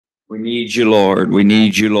We need you, Lord. We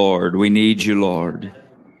need you, Lord. We need you, Lord.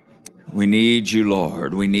 We need you,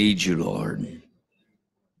 Lord. We need you, Lord.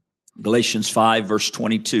 Galatians 5, verse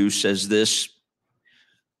 22 says this,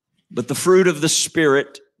 but the fruit of the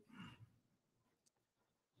Spirit,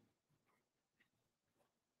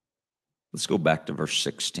 let's go back to verse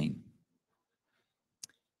 16.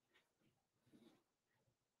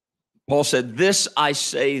 Paul said, this I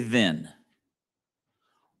say then,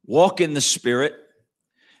 walk in the Spirit,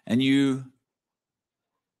 and you,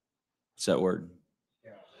 what's that word?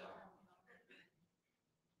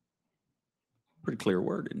 Pretty clear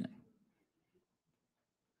word, isn't it?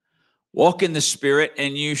 Walk in the Spirit,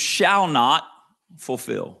 and you shall not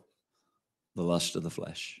fulfill the lust of the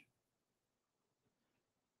flesh.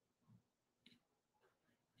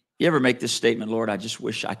 You ever make this statement, Lord, I just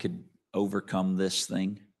wish I could overcome this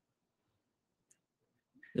thing?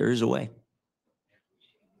 There is a way.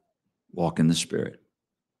 Walk in the Spirit.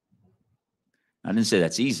 I didn't say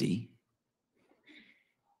that's easy.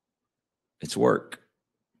 It's work.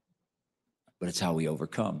 But it's how we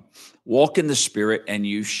overcome. Walk in the Spirit, and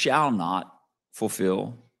you shall not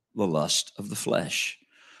fulfill the lust of the flesh.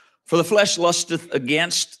 For the flesh lusteth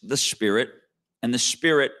against the Spirit, and the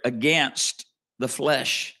Spirit against the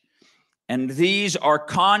flesh. And these are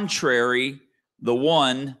contrary the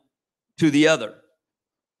one to the other,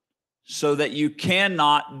 so that you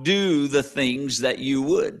cannot do the things that you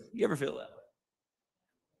would. You ever feel that way?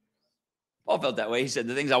 Paul felt that way. He said,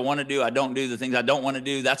 the things I want to do, I don't do. The things I don't want to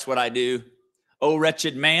do, that's what I do. Oh,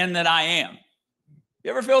 wretched man that I am. You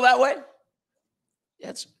ever feel that way?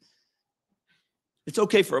 Yeah, it's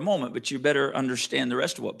okay for a moment, but you better understand the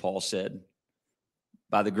rest of what Paul said.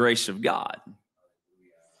 By the grace of God.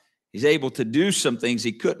 He's able to do some things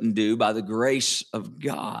he couldn't do by the grace of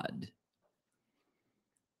God.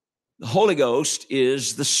 The Holy Ghost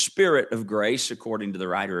is the Spirit of grace, according to the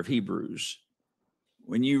writer of Hebrews.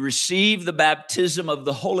 When you receive the baptism of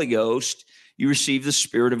the Holy Ghost, you receive the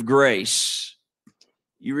Spirit of grace.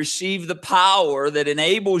 You receive the power that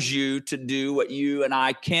enables you to do what you and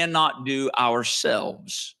I cannot do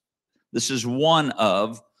ourselves. This is one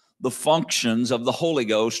of the functions of the Holy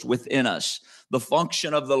Ghost within us, the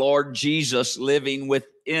function of the Lord Jesus living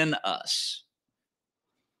within us.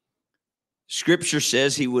 Scripture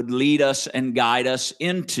says he would lead us and guide us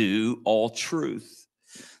into all truth.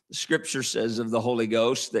 The Scripture says of the Holy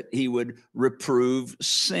Ghost that he would reprove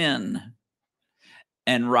sin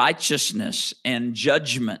and righteousness and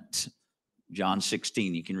judgment. John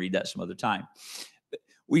 16, you can read that some other time.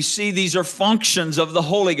 We see these are functions of the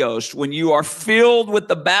Holy Ghost. When you are filled with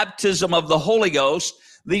the baptism of the Holy Ghost,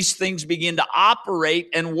 these things begin to operate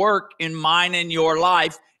and work in mine and your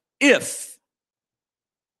life if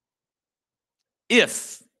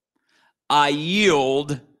I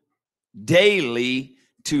yield daily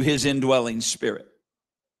to his indwelling Spirit.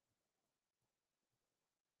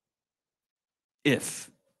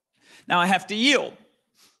 If. Now I have to yield.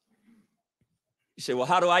 You say, well,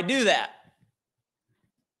 how do I do that?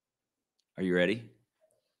 Are you ready?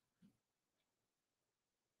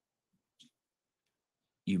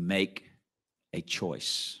 You make a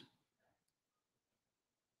choice.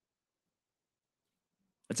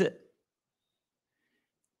 That's it.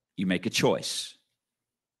 You make a choice.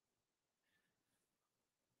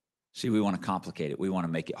 See, we want to complicate it. We want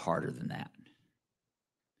to make it harder than that.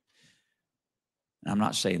 And I'm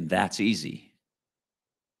not saying that's easy,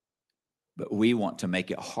 but we want to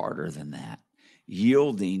make it harder than that.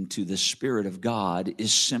 Yielding to the Spirit of God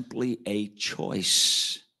is simply a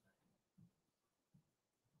choice.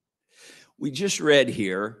 We just read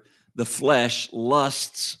here, the flesh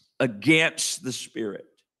lusts against the Spirit,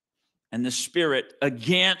 and the Spirit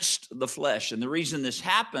against the flesh. And the reason this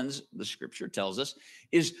happens, the Scripture tells us,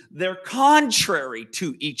 is they're contrary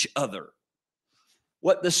to each other.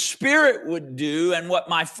 What the Spirit would do and what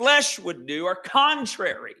my flesh would do are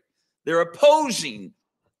contrary. They're opposing.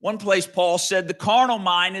 One place Paul said the carnal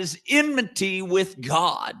mind is enmity with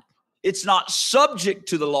God. It's not subject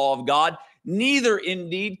to the law of God, neither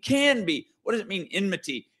indeed can be. What does it mean,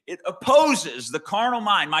 enmity? It opposes the carnal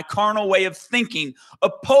mind. My carnal way of thinking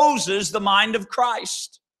opposes the mind of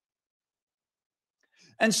Christ.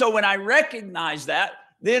 And so when I recognize that,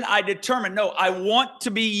 then I determine, no, I want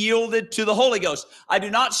to be yielded to the Holy Ghost. I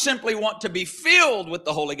do not simply want to be filled with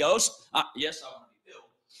the Holy Ghost. Yes, I want to be filled.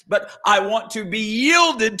 But I want to be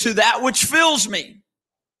yielded to that which fills me.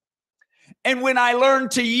 And when I learn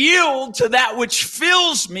to yield to that which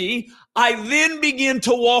fills me, I then begin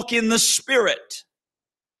to walk in the Spirit.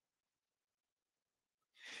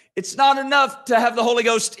 It's not enough to have the Holy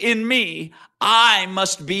Ghost in me. I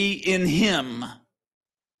must be in him.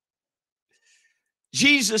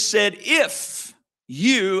 Jesus said, if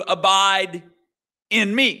you abide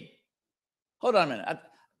in me. Hold on a minute.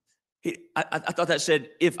 I thought that said,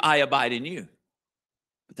 if I abide in you.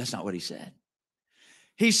 But that's not what he said.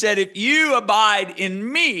 He said, if you abide in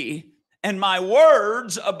me and my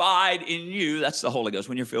words abide in you, that's the Holy Ghost.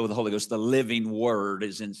 When you're filled with the Holy Ghost, the living word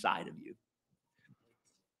is inside of you.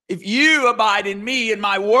 If you abide in me and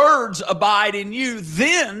my words abide in you,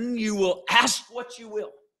 then you will ask what you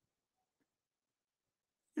will.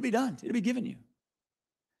 It'll be done. It'll be given you.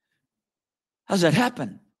 How does that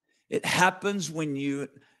happen? It happens when you,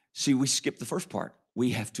 see, we skip the first part.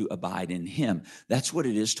 We have to abide in him. That's what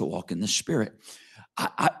it is to walk in the Spirit.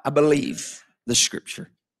 I believe the scripture.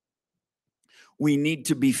 We need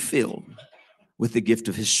to be filled with the gift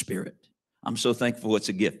of his Spirit. I'm so thankful it's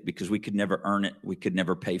a gift because we could never earn it. We could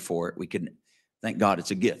never pay for it. Thank God it's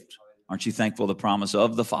a gift. Aren't you thankful the promise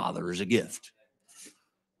of the Father is a gift?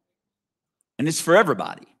 And it's for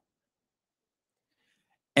everybody.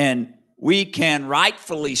 And we can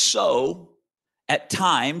rightfully so at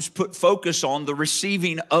times put focus on the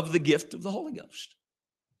receiving of the gift of the Holy Ghost.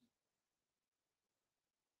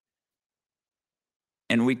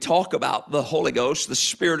 And we talk about the Holy Ghost, the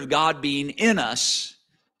Spirit of God being in us.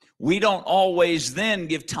 We don't always then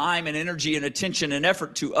give time and energy and attention and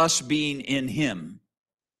effort to us being in him.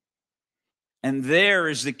 And there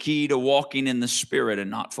is the key to walking in the Spirit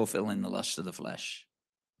and not fulfilling the lust of the flesh.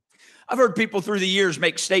 I've heard people through the years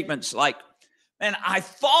make statements like, man, I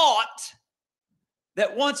thought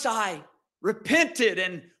that once I repented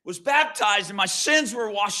and was baptized and my sins were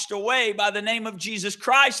washed away by the name of Jesus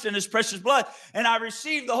Christ and his precious blood, and I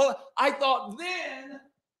received the Holy, I thought then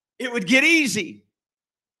it would get easy.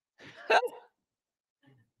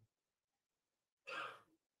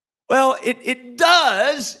 Well, it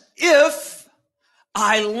does if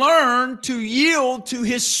I learn to yield to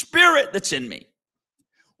his Spirit that's in me.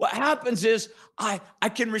 What happens is I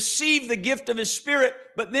can receive the gift of his Spirit,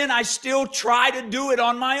 but then I still try to do it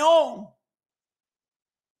on my own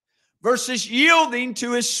versus yielding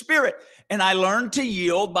to his Spirit. And I learn to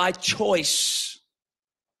yield by choice.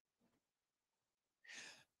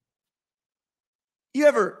 You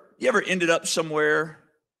ever ended up somewhere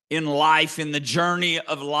in life, in the journey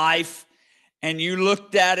of life, and you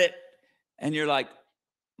looked at it and you're like,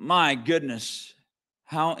 my goodness,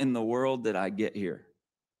 how in the world did I get here?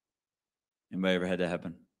 Anybody ever had that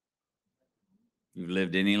happen? You've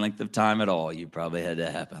lived any length of time at all, you probably had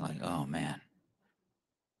that happen. Like, oh man.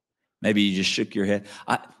 Maybe you just shook your head.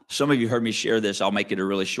 Some of you heard me share this. I'll make it a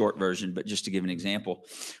really short version, but just to give an example.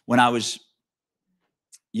 When I was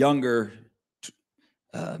younger,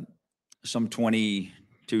 some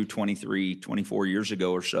 22, 23, 24 years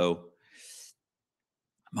ago or so,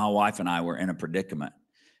 my wife and I were in a predicament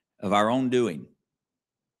of our own doing.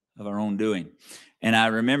 And I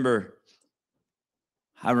remember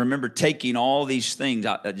taking all these things.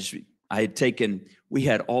 We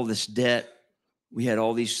had all this debt. We had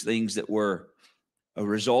all these things that were a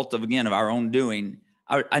result of our own doing.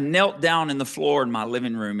 I knelt down in the floor in my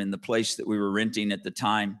living room in the place that we were renting at the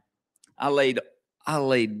time. I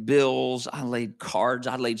laid bills, I laid cards,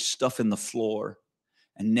 I laid stuff in the floor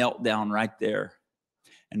and knelt down right there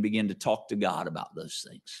and began to talk to God about those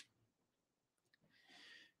things.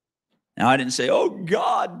 Now, I didn't say, oh,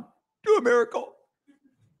 God, do a miracle.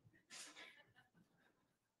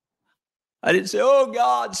 I didn't say, oh,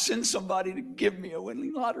 God, send somebody to give me a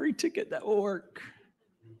winning lottery ticket that will work.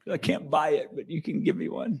 I can't buy it, but you can give me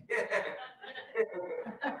one.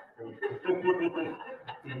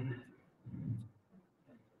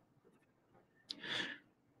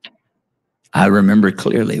 I remember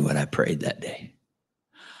clearly what I prayed that day.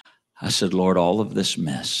 I said, Lord, all of this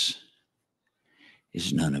mess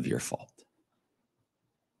is none of your fault.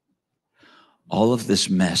 All of this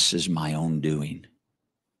mess is my own doing.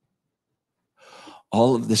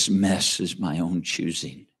 All of this mess is my own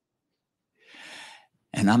choosing.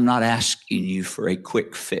 And I'm not asking you for a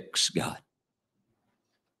quick fix, God.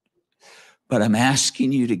 But I'm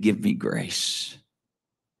asking you to give me grace.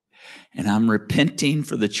 And I'm repenting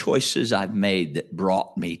for the choices I've made that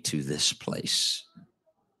brought me to this place.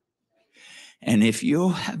 And if you'll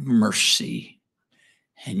have mercy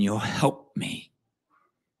and you'll help me,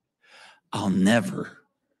 I'll never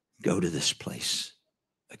go to this place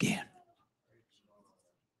again.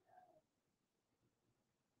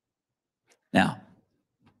 Now,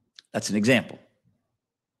 that's an example.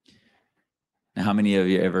 Now, how many of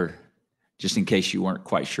you ever, just in case you weren't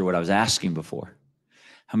quite sure what I was asking before,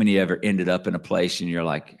 how many of you ever ended up in a place and you're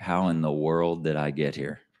like, how in the world did I get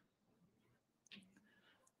here?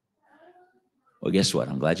 Well, guess what?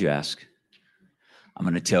 I'm glad you asked. I'm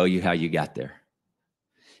going to tell you how you got there.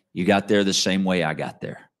 You got there the same way I got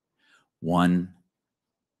there. One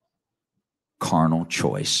carnal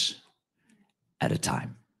choice at a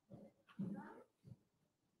time.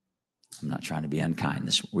 I'm not trying to be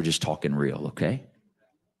unkind. We're just talking real, okay?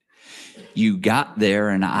 You got there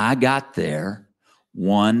and I got there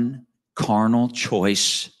one carnal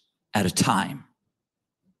choice at a time.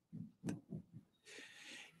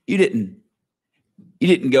 You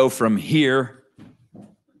didn't go from here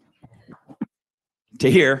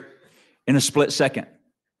to here in a split second.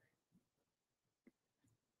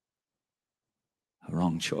 A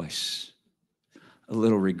wrong choice. A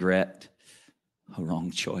little regret. A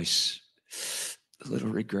wrong choice. A little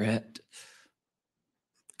regret.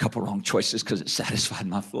 A couple wrong choices because it satisfied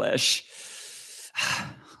my flesh.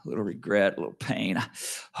 A little regret, a little pain.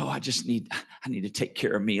 I need to take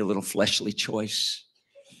care of me, a little fleshly choice.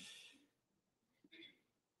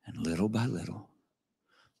 And little by little,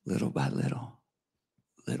 little by little,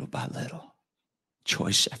 little by little,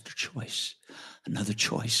 choice after choice, another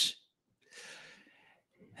choice,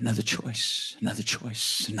 another choice, another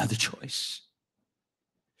choice, another choice,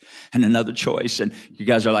 and another choice. And you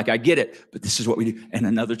guys are like, I get it, but this is what we do. And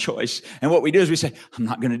another choice. And what we do is we say, I'm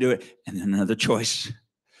not going to do it. And then another choice.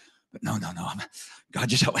 But no. God,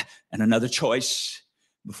 just help me. And another choice.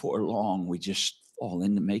 Before long, we just fall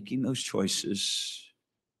into making those choices.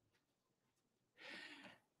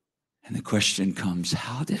 And the question comes,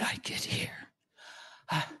 how did I get here?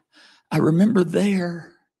 I remember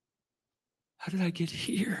there. How did I get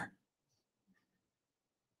here?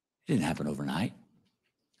 It didn't happen overnight.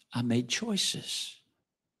 I made choices.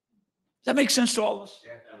 Does that make sense to all of us?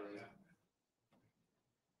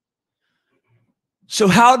 So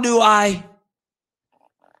how do I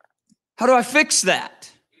fix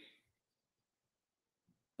that?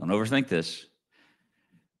 Don't overthink this.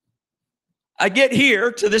 I get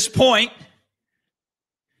here to this point,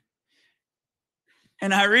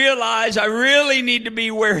 and I realize I really need to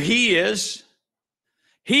be where he is.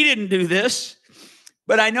 He didn't do this,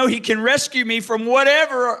 but I know he can rescue me from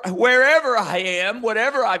wherever I am,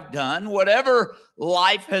 whatever I've done, whatever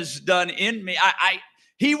life has done in me.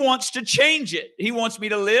 He wants to change it. He wants me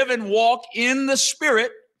to live and walk in the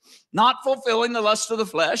Spirit, not fulfilling the lust of the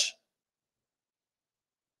flesh.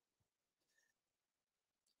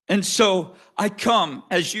 And so I come,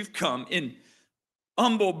 as you've come, in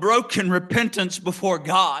humble, broken repentance before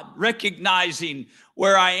God, recognizing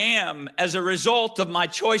where I am as a result of my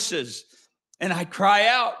choices. And I cry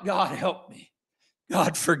out, God, help me.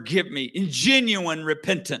 God, forgive me, in genuine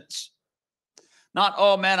repentance. Not,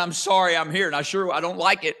 oh man, I'm sorry, I'm here. Now, sure, I don't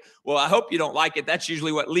like it. Well, I hope you don't like it. That's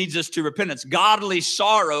usually what leads us to repentance. Godly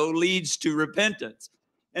sorrow leads to repentance.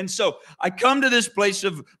 And so I come to this place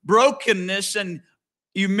of brokenness and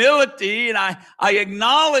humility, and I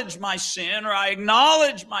acknowledge my sin, or I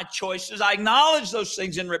acknowledge my choices. I acknowledge those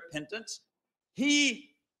things in repentance. He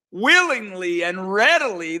willingly and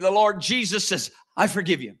readily, the Lord Jesus says, I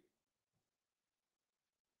forgive you.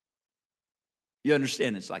 You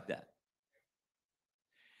understand it's like that.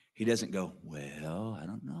 He doesn't go, well, I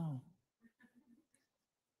don't know.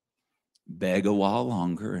 Beg a while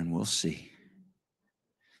longer and we'll see.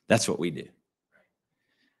 That's what we do.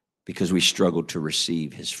 Because we struggle to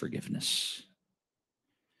receive his forgiveness.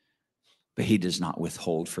 But he does not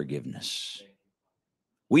withhold forgiveness.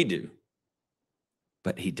 We do,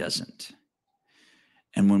 but he doesn't.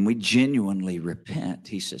 And when we genuinely repent,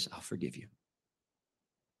 he says, I'll forgive you.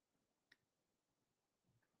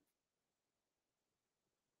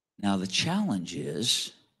 Now, the challenge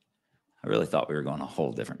is, I really thought we were going a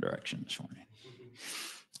whole different direction this morning.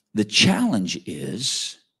 The challenge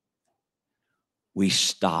is we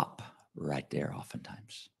stop right there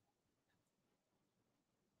oftentimes.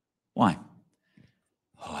 Why?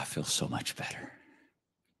 Oh, I feel so much better.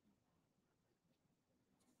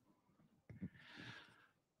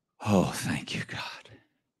 Oh, thank you, God.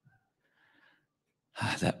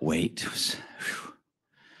 That weight was,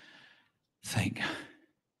 thank God.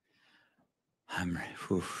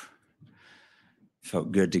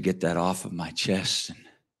 Felt good to get that off of my chest, and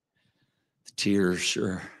the tears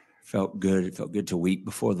sure felt good. It felt good to weep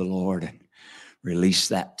before the Lord and release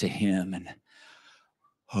that to him. And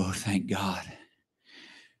oh, thank God.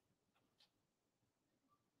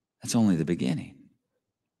 That's only the beginning.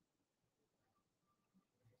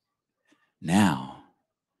 Now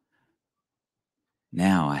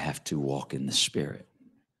I have to walk in the Spirit.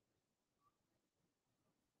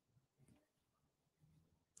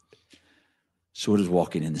 So what does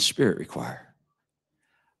walking in the Spirit require?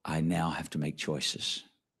 I now have to make choices.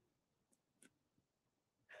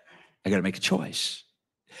 I got to make a choice.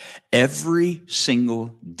 Every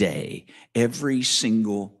single day, every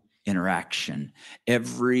single interaction,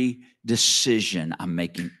 every decision I'm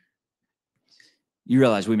making. You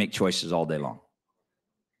realize we make choices all day long.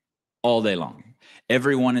 All day long.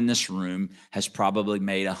 Everyone in this room has probably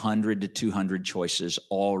made 100 to 200 choices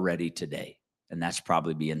already today, and that's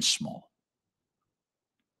probably being small.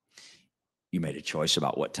 You made a choice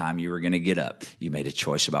about what time you were going to get up. You made a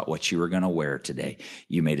choice about what you were going to wear today.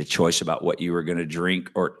 You made a choice about what you were going to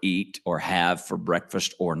drink or eat or have for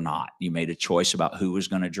breakfast or not. You made a choice about who was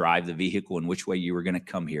going to drive the vehicle and which way you were going to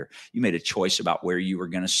come here. You made a choice about where you were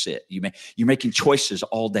going to sit. You're making choices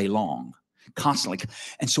all day long, constantly.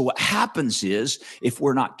 And so what happens is, if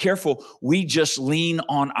we're not careful, we just lean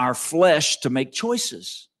on our flesh to make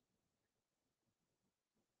choices.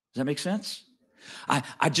 Does that make sense?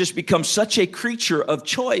 I just become such a creature of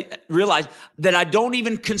choice, realize that I don't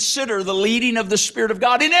even consider the leading of the Spirit of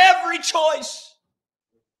God in every choice.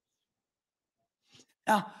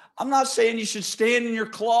 Now, I'm not saying you should stand in your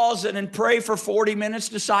closet and pray for 40 minutes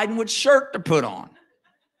deciding which shirt to put on.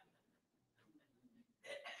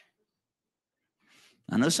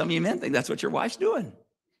 I know some of you men think that's what your wife's doing.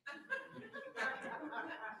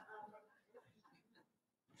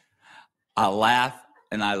 I laugh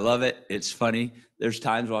and I love it. It's funny. There's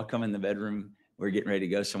times where I'll come in the bedroom, we're getting ready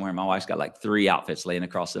to go somewhere. My wife's got like 3 outfits laying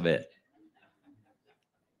across the bed.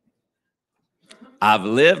 I've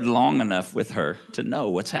lived long enough with her to know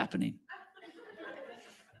what's happening.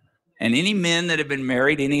 And any men that have been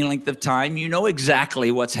married any length of time, you know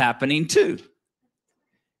exactly what's happening too.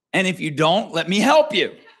 And if you don't, let me help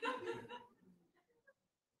you.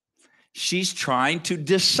 She's trying to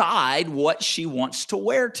decide what she wants to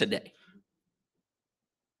wear today.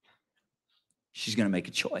 She's going to make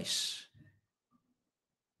a choice.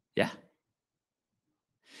 Yeah.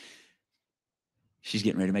 She's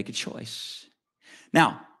getting ready to make a choice.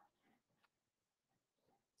 Now,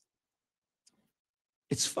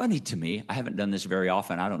 it's funny to me. I haven't done this very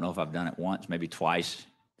often. I don't know if I've done it once, maybe twice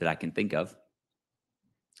that I can think of.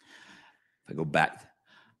 If I go back.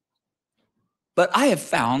 But I have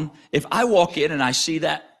found if I walk in and I see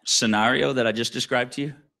that scenario that I just described to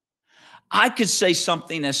you, I could say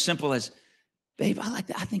something as simple as, babe, I like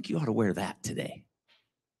that. I think you ought to wear that today.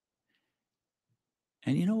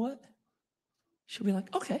 And you know what? She'll be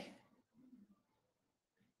like, okay.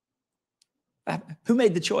 Who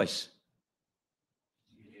made the choice?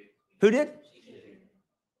 Who did?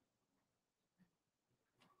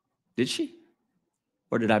 Did she?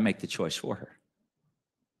 Or did I make the choice for her?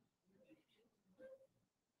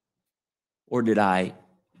 Or did I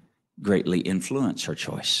greatly influence her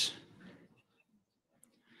choice?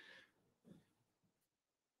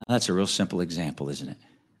 That's a real simple example, isn't it?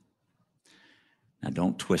 Now,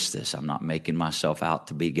 don't twist this. I'm not making myself out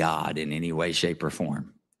to be God in any way, shape, or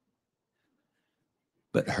form.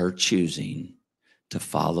 But her choosing to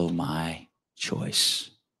follow my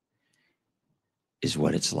choice is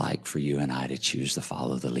what it's like for you and I to choose to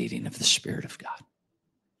follow the leading of the Spirit of God.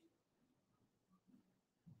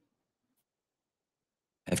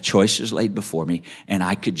 I have choices laid before me, and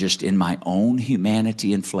I could just, in my own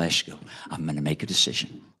humanity and flesh, go, I'm going to make a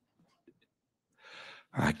decision.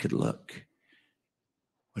 Or I could look,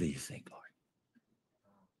 what do you think, Lord?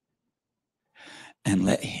 And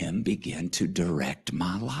let him begin to direct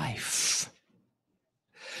my life.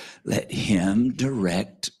 Let him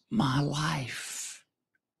direct my life.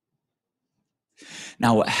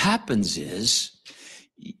 Now, what happens is,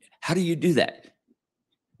 how do you do that?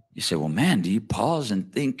 You say, well, man, do you pause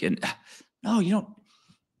and think? And no, you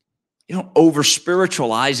don't over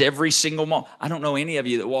spiritualize every single moment. I don't know any of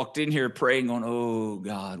you that walked in here praying going, oh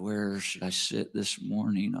God, where should I sit this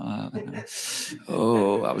morning? I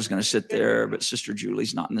was going to sit there, but Sister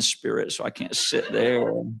Julie's not in the spirit, so I can't sit there.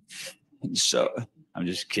 And so I'm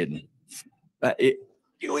just kidding. I'm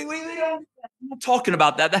not talking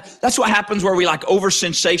about that. That's what happens where we like over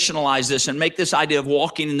sensationalize this and make this idea of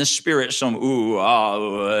walking in the spirit some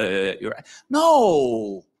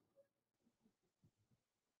no.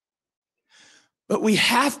 But we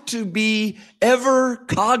have to be ever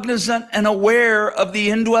cognizant and aware of the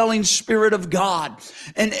indwelling Spirit of God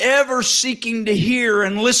and ever seeking to hear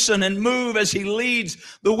and listen and move as he leads,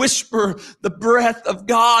 the whisper, the breath of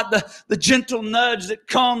God, the gentle nudge that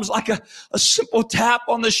comes like a simple tap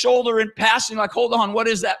on the shoulder in passing, like, hold on, what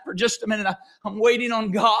is that for just a minute? I'm waiting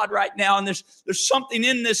on God right now, and there's something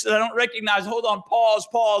in this that I don't recognize. Hold on,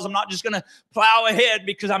 pause. I'm not just going to plow ahead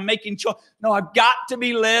because I'm making choice. No, I've got to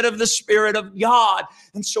be led of the Spirit of God.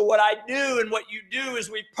 And so what I do and what you do is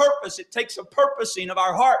we purpose. It takes a purposing of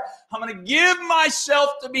our heart. I'm going to give myself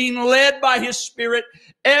to being led by his Spirit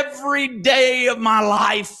every day of my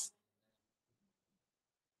life.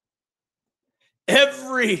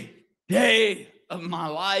 every day of my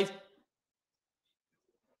life,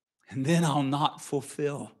 and then I'll not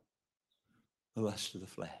fulfill the lust of the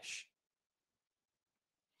flesh.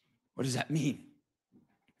 What does that mean?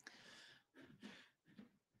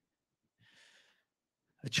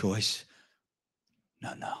 A choice.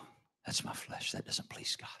 No, that's my flesh. That doesn't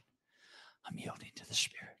please God. I'm yielding to the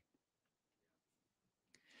Spirit.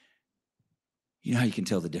 You know how you can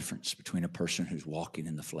tell the difference between a person who's walking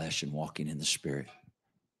in the flesh and walking in the Spirit?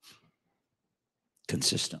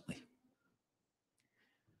 Consistently.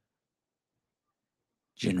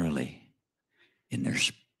 Generally,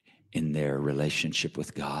 in their relationship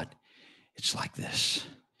with God, it's like this.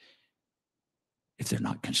 If they're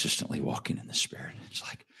not consistently walking in the Spirit, it's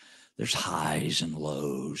like there's highs and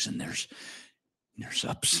lows, and there's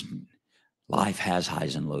ups. Life has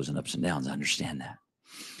highs and lows and ups and downs. I understand that.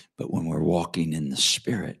 But when we're walking in the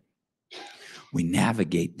Spirit, we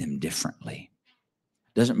navigate them differently.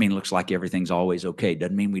 Doesn't mean it looks like everything's always okay.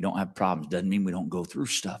 Doesn't mean we don't have problems. Doesn't mean we don't go through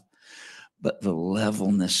stuff. But the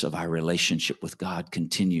levelness of our relationship with God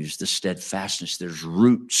continues. The steadfastness, there's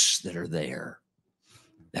roots that are there.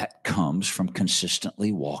 That comes from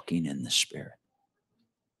consistently walking in the Spirit.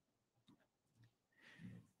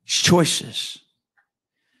 It's choices.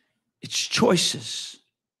 It's choices.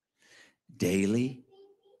 Daily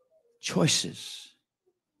choices.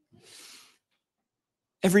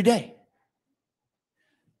 Every day.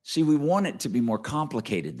 See, we want it to be more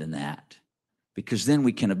complicated than that, because then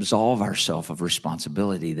we can absolve ourselves of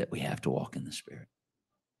responsibility that we have to walk in the Spirit.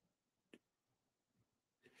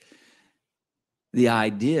 The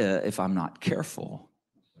idea, if I'm not careful,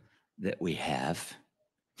 that we have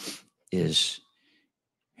is,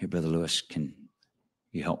 here, Brother Lewis, can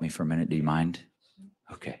you help me for a minute? Do you mind?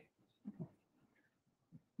 Okay.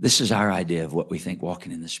 This is our idea of what we think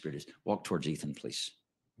walking in the Spirit is. Walk towards Ethan, please.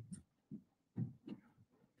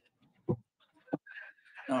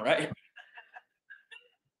 All right.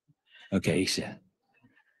 Okay, he said.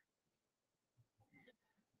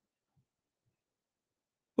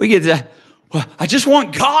 We get that. Well, I just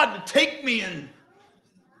want God to take me in.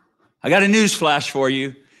 I got a news flash for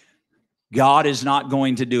you. God is not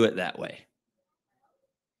going to do it that way.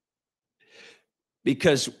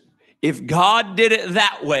 Because if God did it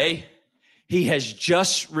that way, he has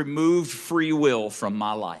just removed free will from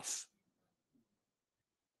my life.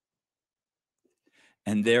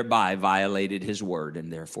 And thereby violated his word,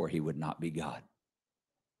 and therefore he would not be God.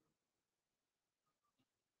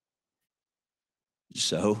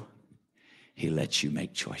 So he lets you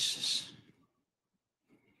make choices.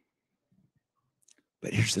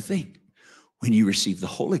 But here's the thing. When you receive the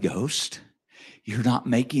Holy Ghost, you're not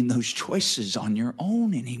making those choices on your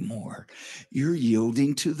own anymore. You're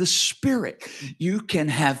yielding to the Spirit. You can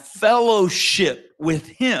have fellowship with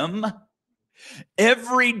him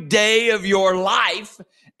every day of your life,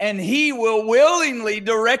 and he will willingly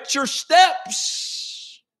direct your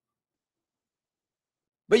steps.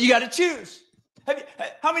 But you got to choose.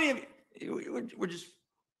 How many of you, we're just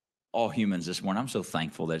all humans this morning. I'm so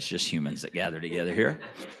thankful that it's just humans that gather together here.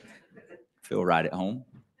 Feel right at home.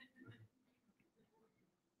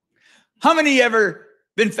 How many ever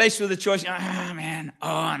been faced with a choice? Man,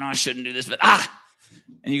 I know I shouldn't do this, but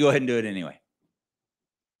and you go ahead and do it anyway.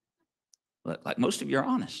 Like most of you are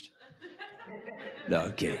honest. No,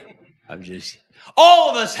 I'm kidding. All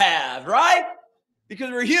of us have, right? Because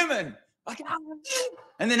we're human.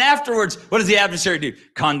 And then afterwards, what does the adversary do?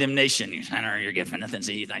 Condemnation. You're giving nothing.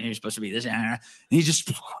 See, you thought you're supposed to be this. And he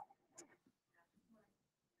just.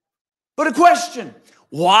 But a question: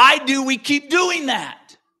 why do we keep doing that?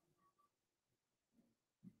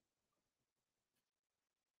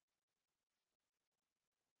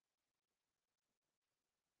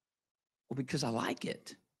 Well, because I like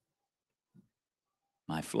it.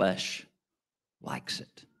 My flesh likes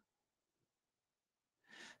it.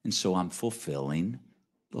 And so I'm fulfilling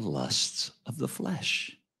the lusts of the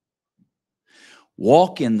flesh.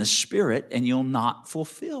 Walk in the Spirit and you'll not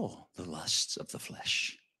fulfill the lusts of the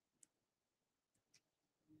flesh.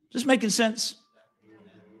 Is this making sense?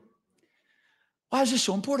 Why is this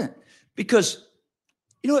so important? Because,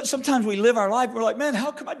 you know what, sometimes we live our life, we're like, man,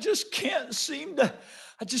 how come I just seem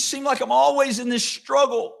like I'm always in this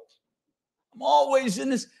struggle. I'm always in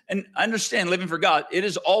this, and I understand living for God,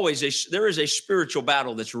 there is a spiritual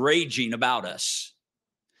battle that's raging about us.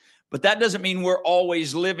 But that doesn't mean we're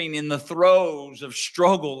always living in the throes of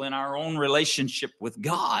struggle in our own relationship with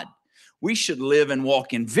God. We should live and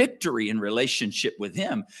walk in victory in relationship with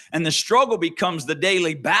him. And the struggle becomes the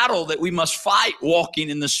daily battle that we must fight,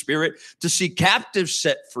 walking in the Spirit, to see captives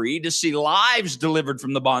set free, to see lives delivered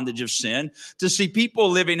from the bondage of sin, to see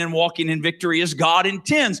people living and walking in victory as God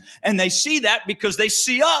intends. And they see that because they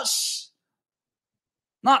see us.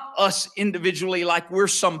 Not us individually like we're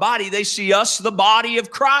somebody. They see us, the body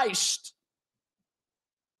of Christ.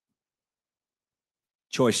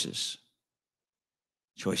 Choices.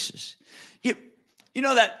 You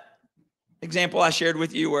know that example I shared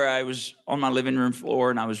with you where I was on my living room floor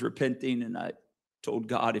and I was repenting and I told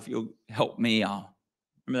God, if you'll help me, I'll.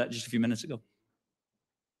 Remember that just a few minutes ago?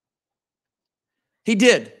 He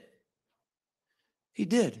did. He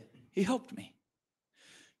did. He helped me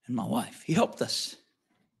and my wife. He helped us.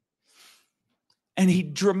 And he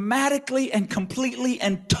dramatically and completely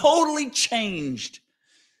and totally changed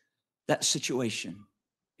that situation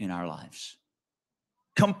in our lives.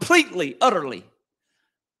 Completely, utterly.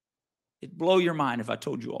 It'd blow your mind if I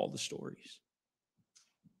told you all the stories.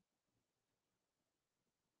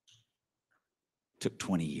 It took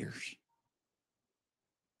 20 years.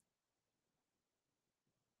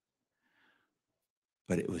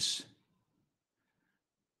 But it was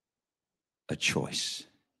a choice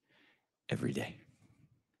every day.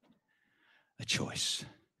 A choice.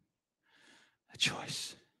 A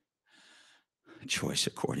choice. A choice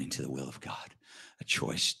according to the will of God. A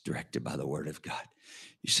choice directed by the word of God.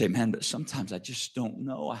 You say, man, but sometimes I just don't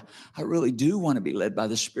know. I really do want to be led by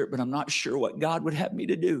the Spirit, but I'm not sure what God would have me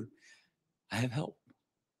to do. I have help.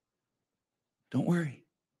 Don't worry.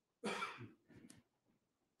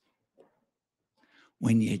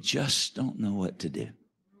 When you just don't know what to do,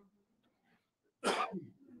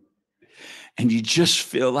 and you just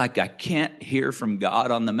feel like I can't hear from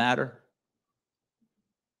God on the matter,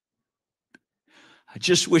 I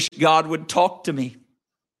just wish God would talk to me.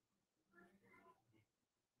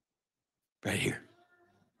 Right here.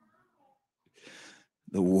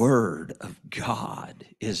 The word of God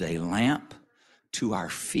is a lamp to our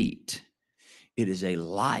feet. It is a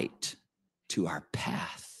light to our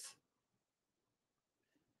path.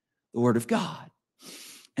 The word of God.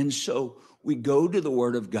 And so we go to the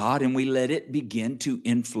word of God and we let it begin to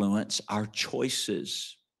influence our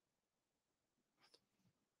choices.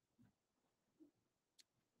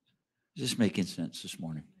 Is this making sense this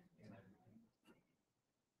morning?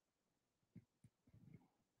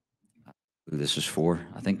 Who this is for?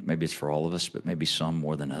 I think maybe it's for all of us, but maybe some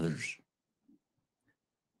more than others.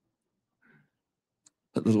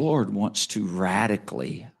 But the Lord wants to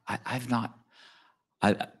radically,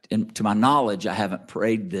 and to my knowledge, I haven't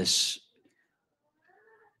prayed this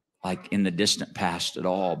like in the distant past at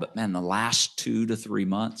all, but man, the last 2 to 3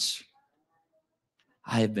 months,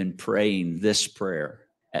 I have been praying this prayer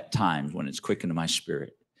at times when it's quickened to my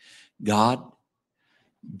spirit. God,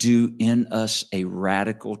 do in us a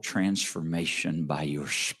radical transformation by your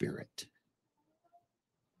Spirit.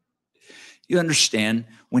 You understand,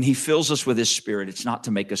 when he fills us with his Spirit, it's not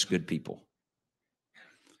to make us good people,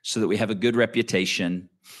 so that we have a good reputation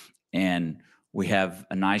and we have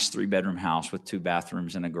a nice 3-bedroom house with 2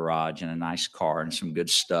 bathrooms and a garage and a nice car and some good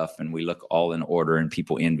stuff, and we look all in order and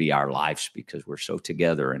people envy our lives because we're so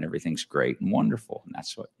together and everything's great and wonderful. And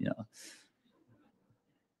that's what,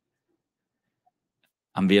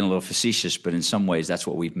 I'm being a little facetious, but in some ways that's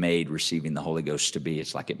what we've made receiving the Holy Ghost to be.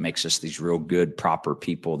 It's like it makes us these real good, proper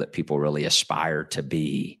people that people really aspire to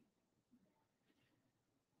be.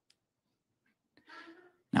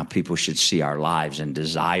 Now, people should see our lives and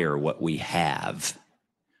desire what we have.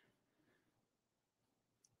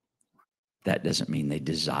 That doesn't mean they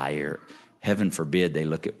desire. Heaven forbid they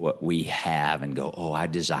look at what we have and go, oh, I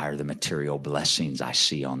desire the material blessings I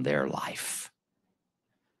see on their life.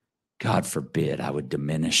 God forbid I would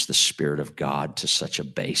diminish the Spirit of God to such a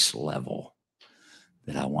base level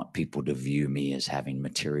that I want people to view me as having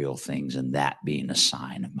material things and that being a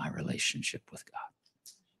sign of my relationship with God.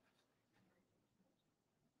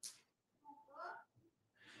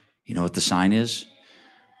 You know what the sign is?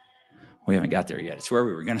 We haven't got there yet. It's where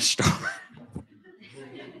we were going to start.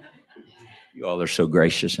 You all are so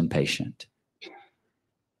gracious and patient.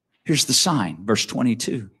 Here's the sign, verse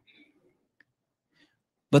 22.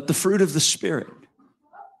 But the fruit of the Spirit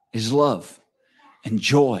is love and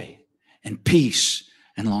joy and peace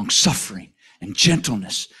and long-suffering and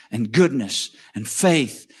gentleness and goodness and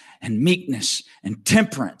faith and meekness and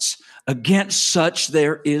temperance. Against such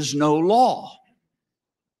there is no law.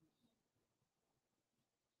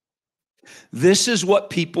 This is what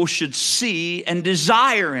people should see and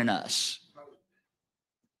desire in us.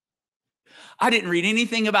 I didn't read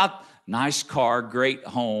anything about nice car, great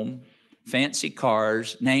home, fancy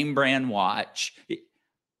cars, name brand watch.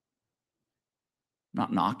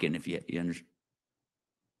 Not knocking if you understand.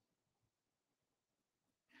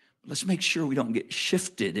 Let's make sure we don't get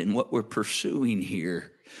shifted in what we're pursuing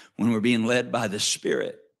here when we're being led by the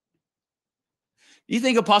Spirit. You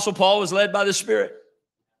think Apostle Paul was led by the Spirit?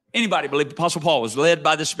 Anybody believe Apostle Paul was led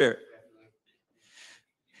by the Spirit?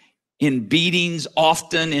 In beatings,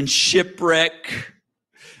 often in shipwreck,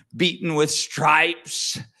 beaten with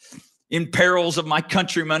stripes, in perils of my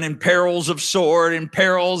countrymen, in perils of sword, in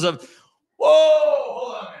perils of, whoa,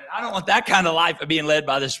 hold on a minute. I don't want that kind of life of being led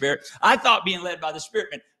by the Spirit. I thought being led by the Spirit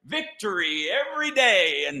meant victory every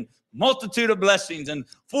day and multitude of blessings and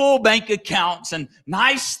full bank accounts and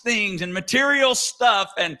nice things and material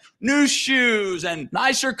stuff and new shoes and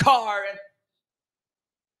nicer car.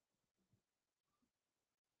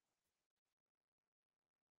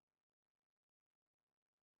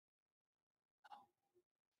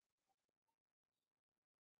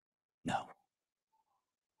 No.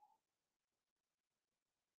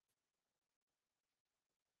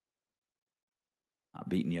 I'm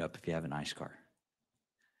beating you up if you have a nice car.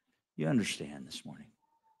 You understand this morning.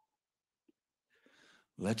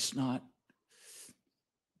 Let's not.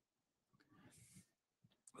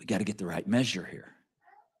 We got to get the right measure here.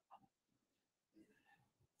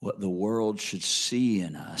 What the world should see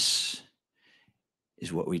in us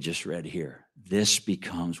is what we just read here. This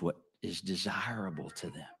becomes what is desirable to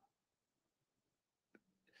them.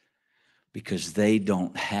 Because they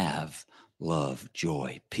don't have love,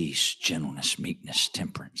 joy, peace, gentleness, meekness,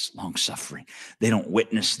 temperance, long-suffering. They don't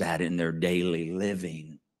witness that in their daily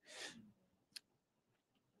living.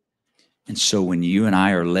 And so when you and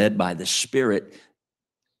I are led by the Spirit,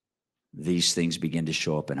 these things begin to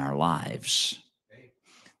show up in our lives.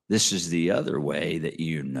 This is the other way that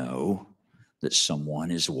you know that someone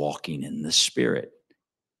is walking in the Spirit.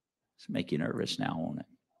 It's making you nervous now, won't it?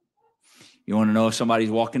 You want to know if somebody's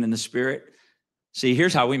walking in the Spirit? See,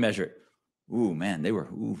 here's how we measure it. Ooh, man, they're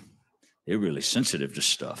really sensitive to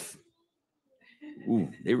stuff.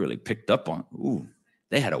 Ooh, they really picked up on,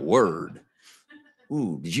 they had a word.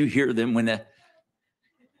 Ooh, did you hear them when that?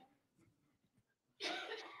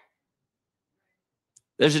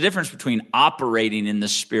 There's a difference between operating in the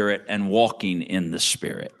Spirit and walking in the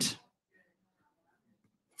Spirit.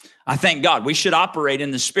 I thank God we should operate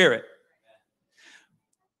in the Spirit.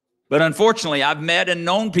 But unfortunately, I've met and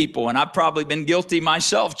known people, and I've probably been guilty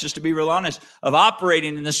myself, just to be real honest, of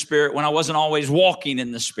operating in the Spirit when I wasn't always walking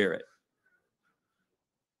in the Spirit.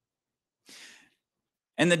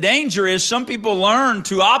 And the danger is some people learn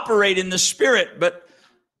to operate in the Spirit, but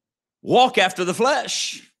walk after the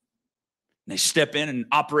flesh. And they step in and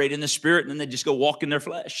operate in the Spirit, and then they just go walk in their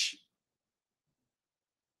flesh.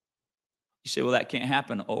 You say, well, that can't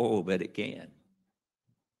happen. Oh, but it can.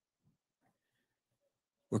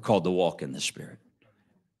 We're called to walk in the Spirit.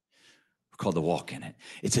 We're called to walk in it.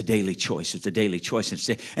 It's a daily choice. It's a daily choice.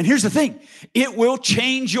 And here's the thing. It will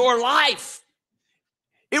change your life.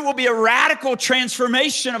 It will be a radical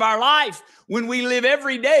transformation of our life when we live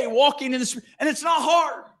every day walking in the Spirit. And it's not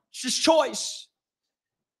hard. It's just choice.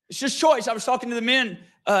 It's just choice. I was talking to the men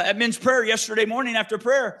at men's prayer yesterday morning after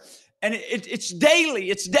prayer. And it's daily.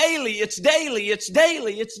 It's daily. It's daily. It's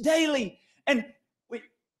daily. It's daily. And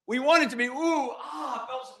we want it to be,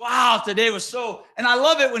 wow, today was so, and I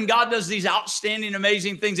love it when God does these outstanding,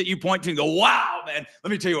 amazing things that you point to and go, wow, man,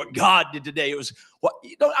 let me tell you what God did today. It was,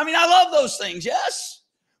 I love those things, yes.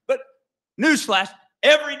 But newsflash,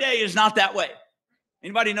 every day is not that way.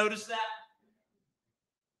 Anybody notice that?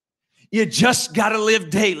 You just got to live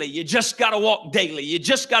daily. You just got to walk daily. You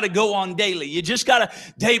just got to go on daily. You just got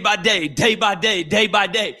to day by day, day by day, day by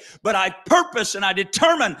day. But I purpose and I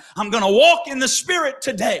determine I'm going to walk in the Spirit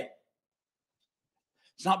today.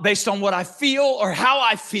 It's not based on what I feel or how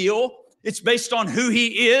I feel. It's based on who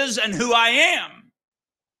He is and who I am.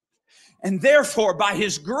 And therefore, by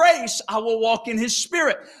His grace, I will walk in His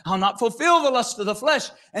Spirit. I'll not fulfill the lust of the flesh.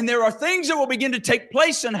 And there are things that will begin to take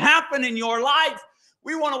place and happen in your life.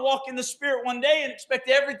 We want to walk in the Spirit one day and expect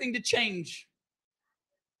everything to change.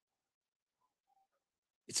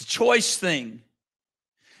 It's a choice thing.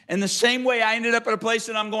 And the same way I ended up at a place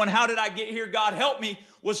that I'm going, how did I get here? God help me,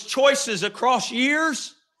 was choices across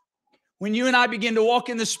years. When you and I begin to walk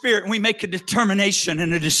in the Spirit and we make a determination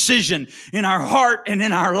and a decision in our heart and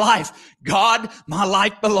in our life, God, my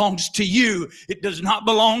life belongs to you. It does not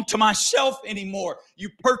belong to myself anymore. You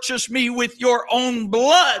purchased me with your own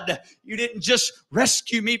blood. You didn't just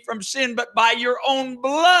rescue me from sin, but by your own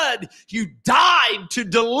blood, you died to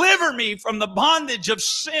deliver me from the bondage of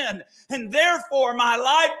sin. And therefore, my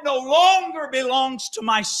life no longer belongs to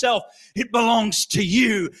myself. It belongs to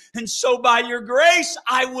you. And so by your grace,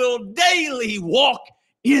 I will daily walk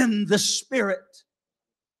in the Spirit.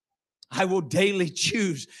 I will daily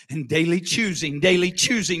choose and daily choosing, daily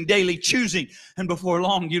choosing, daily choosing. And before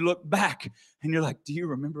long, you look back and you're like, do you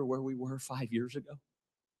remember where we were 5 years ago?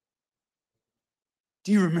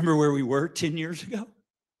 Do you remember where we were 10 years ago?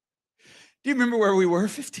 Do you remember where we were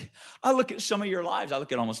 15? I look at some of your lives. I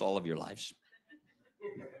look at almost all of your lives.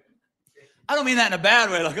 I don't mean that in a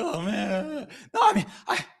bad way, like, oh, man. No, I mean,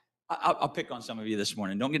 I'll pick on some of you this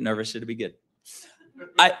morning. Don't get nervous. It'll be good.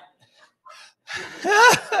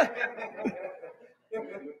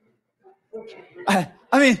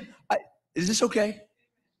 Is this okay?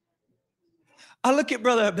 I look at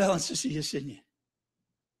Brother Abel and Sister Yesenia.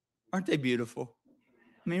 Aren't they beautiful?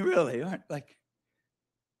 I mean, really, aren't like,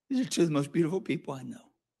 these are two of the most beautiful people I know.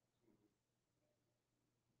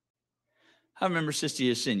 I remember Sister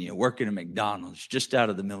Yesenia working at McDonald's just out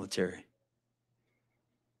of the military.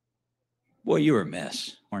 Boy, you were a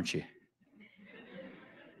mess, weren't you?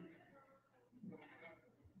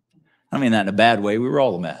 I don't mean that in a bad way. We were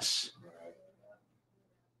all a mess.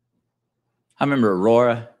 I remember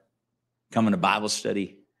Aurora coming to Bible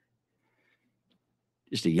study.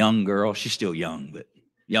 Just a young girl. She's still young, but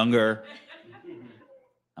younger.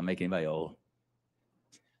 Not making anybody old.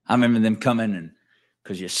 I remember them coming, and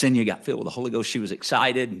because Yesenia got filled with the Holy Ghost, she was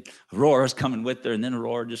excited. And Aurora's coming with her, and then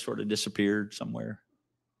Aurora just sort of disappeared somewhere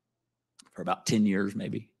for about 10 years,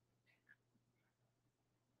 maybe.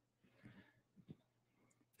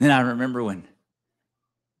 Then I remember when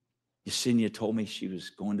Yesenia told me she was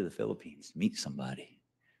going to the Philippines to meet somebody.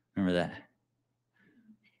 Remember that?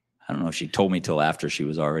 I don't know if she told me till after she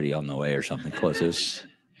was already on the way or something close.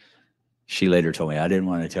 She later told me, I didn't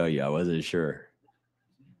want to tell you. I wasn't sure.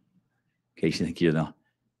 In case you think you know.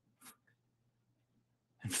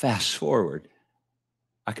 And fast forward,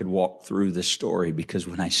 I could walk through the story because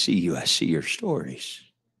when I see you, I see your stories.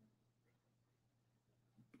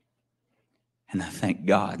 And I thank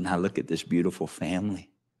God, and I look at this beautiful family.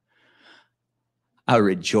 I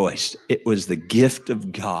rejoiced. It was the gift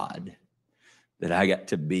of God that I got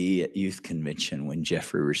to be at youth convention when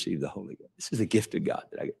Jeffrey received the Holy Ghost. This is a gift of God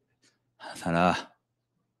that I thought,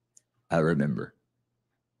 I remember.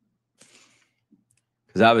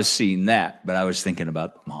 Because I was seeing that, but I was thinking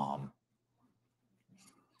about Mom.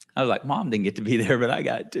 I was like, Mom didn't get to be there, but I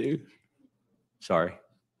got to. Sorry.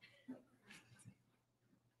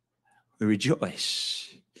 We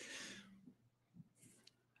rejoice.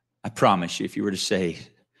 I promise you, if you were to say,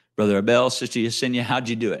 Brother Abel, Sister Yesenia, how'd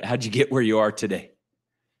you do it? How'd you get where you are today?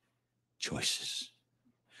 Choices.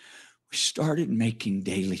 We started making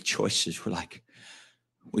daily choices. We're like,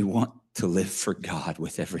 we want to live for God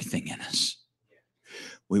with everything in us.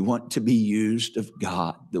 We want to be used of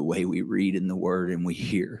God the way we read in the Word and we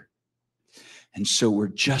hear. And so we're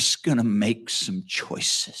just going to make some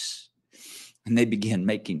choices. And they began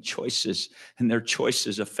making choices, and their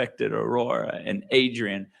choices affected Aurora and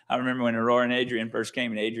Adrian. I remember when Aurora and Adrian first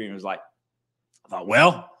came, and Adrian was like, I thought,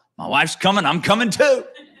 well, my wife's coming, I'm coming too.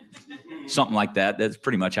 Something like that. That's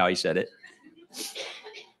pretty much how he said it.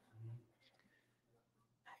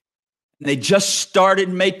 And they just started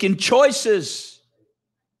making choices.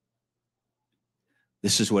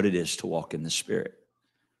 This is what it is to walk in the Spirit.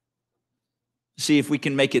 See, if we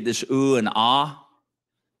can make it this ooh and ah,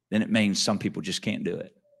 then it means some people just can't do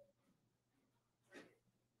it.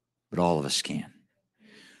 But all of us can.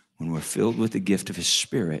 When we're filled with the gift of His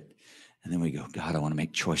Spirit, and then we go, God, I want to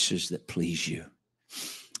make choices that please you.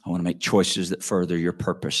 I want to make choices that further your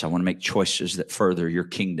purpose. I want to make choices that further your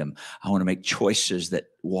kingdom. I want to make choices that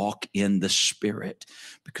walk in the Spirit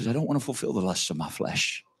because I don't want to fulfill the lusts of my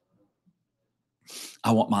flesh.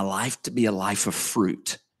 I want my life to be a life of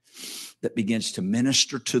fruit that begins to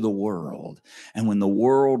minister to the world. And when the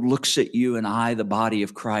world looks at you and I, the body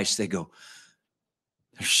of Christ, they go,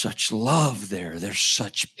 there's such love there. There's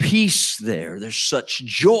such peace there. There's such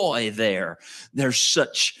joy there. There's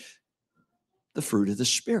such the fruit of the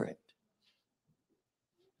Spirit.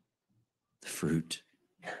 The fruit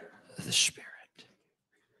of the Spirit.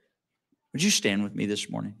 Would you stand with me this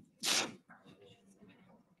morning?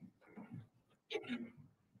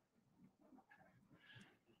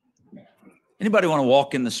 Anybody want to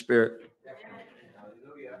walk in the Spirit?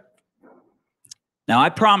 Now, I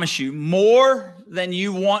promise you, more than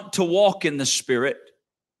you want to walk in the Spirit,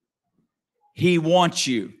 He wants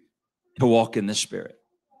you to walk in the Spirit.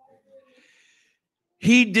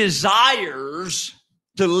 He desires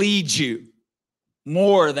to lead you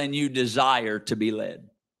more than you desire to be led.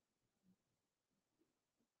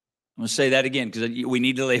 I'm going to say that again because we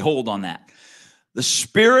need to lay hold on that. The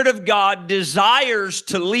Spirit of God desires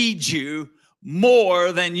to lead you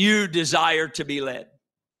more than you desire to be led.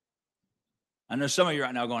 I know some of you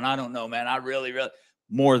right now going, I don't know, man. I really,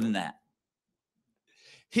 more than that.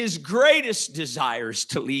 His greatest desire is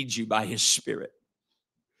to lead you by his Spirit.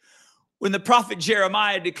 When the prophet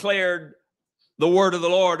Jeremiah declared the word of the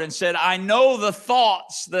Lord and said, I know the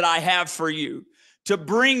thoughts that I have for you to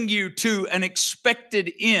bring you to an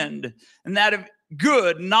expected end, and that of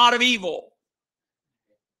good, not of evil.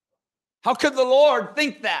 How could the Lord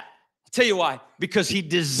think that? I'll tell you why. Because he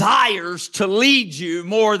desires to lead you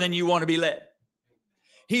more than you want to be led.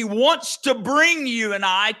 He wants to bring you and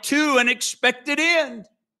I to an expected end.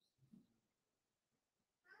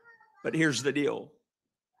 But here's the deal.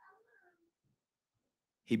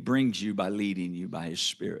 He brings you by leading you by his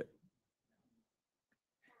Spirit.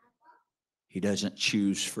 He doesn't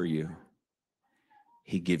choose for you.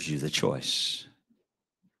 He gives you the choice.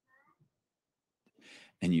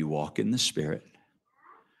 And you walk in the Spirit,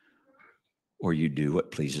 or you do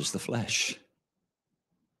what pleases the flesh.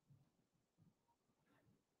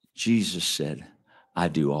 Jesus said, I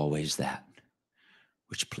do always that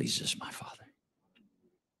which pleases my Father.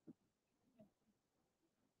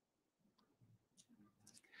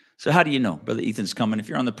 So how do you know? Brother Ethan's coming. If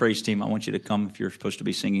you're on the praise team, I want you to come if you're supposed to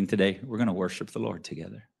be singing today. We're going to worship the Lord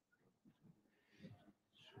together.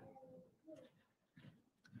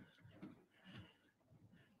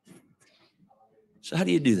 So how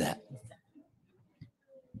do you do that?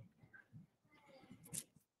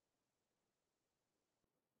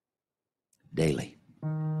 Daily.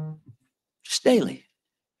 Just daily.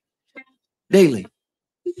 Daily.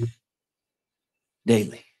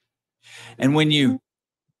 Daily. And when you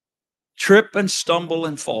trip and stumble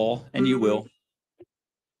and fall, and you will,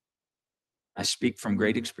 I speak from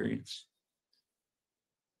great experience.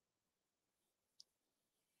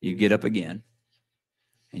 You get up again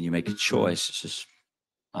and you make a choice. It's just,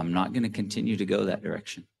 I'm not going to continue to go that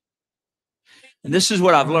direction. And this is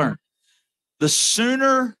what I've learned. The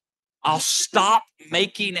sooner I'll stop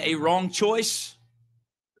making a wrong choice,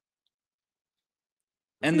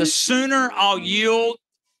 and the sooner I'll yield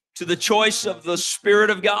to the choice of the Spirit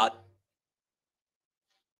of God,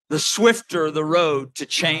 the swifter the road to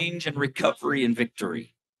change and recovery and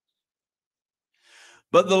victory.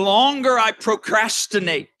 But the longer I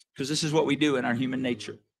procrastinate, because this is what we do in our human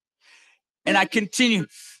nature, and I continue,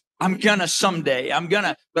 I'm gonna someday,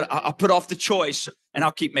 but I'll put off the choice and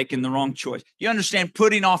I'll keep making the wrong choice. You understand,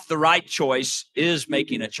 putting off the right choice is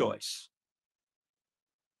making a choice.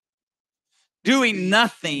 Doing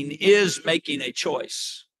nothing is making a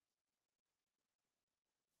choice.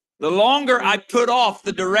 The longer I put off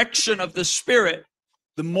the direction of the Spirit,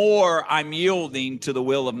 the more I'm yielding to the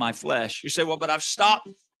will of my flesh. You say, well, but I've stopped.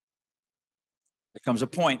 There comes a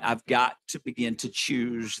point I've got to begin to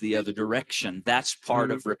choose the other direction. That's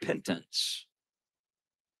part of repentance.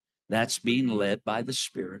 That's being led by the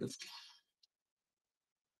Spirit of God.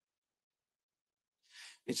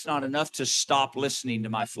 It's not enough to stop listening to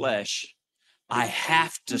my flesh. I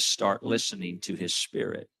have to start listening to his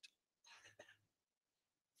Spirit.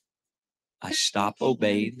 I stop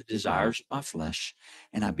obeying the desires of my flesh,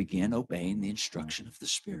 and I begin obeying the instruction of the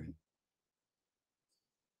Spirit.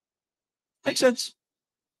 Makes sense?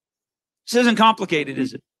 This isn't complicated,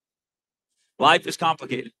 is it? Life is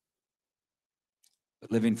complicated.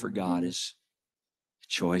 But living for God is a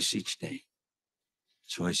choice each day, a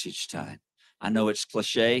choice each time. I know it's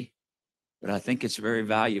cliche, but I think it's very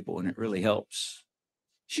valuable, and it really helps.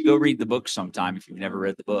 You should go read the book sometime if you've never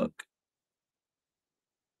read the book.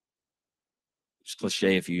 It's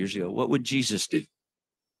cliche a few years ago. What would Jesus do?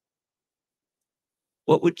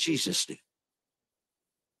 What would Jesus do?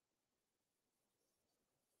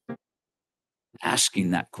 Asking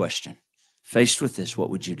that question. Faced with this, what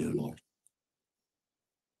would you do, Lord?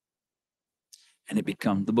 And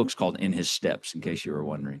the book's called In His Steps, in case you were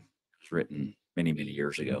wondering. It was written many, many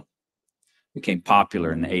years ago. It became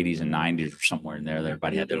popular in the 80s and 90s or somewhere in there.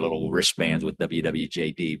 Everybody had their little wristbands with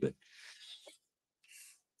WWJD, but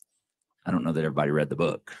I don't know that everybody read the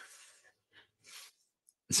book.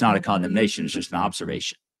 It's not a condemnation. It's just an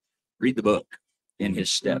observation. Read the book, In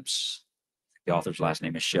His Steps. The author's last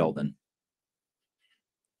name is Sheldon.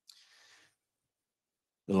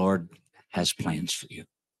 The Lord has plans for you,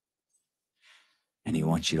 and he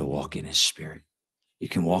wants you to walk in his Spirit. You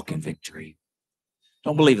can walk in victory.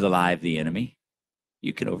 Don't believe the lie of the enemy.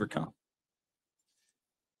 You can overcome.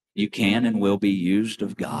 You can and will be used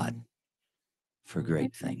of God. for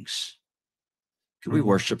great things. Can we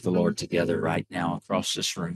worship the Lord together right now across this room?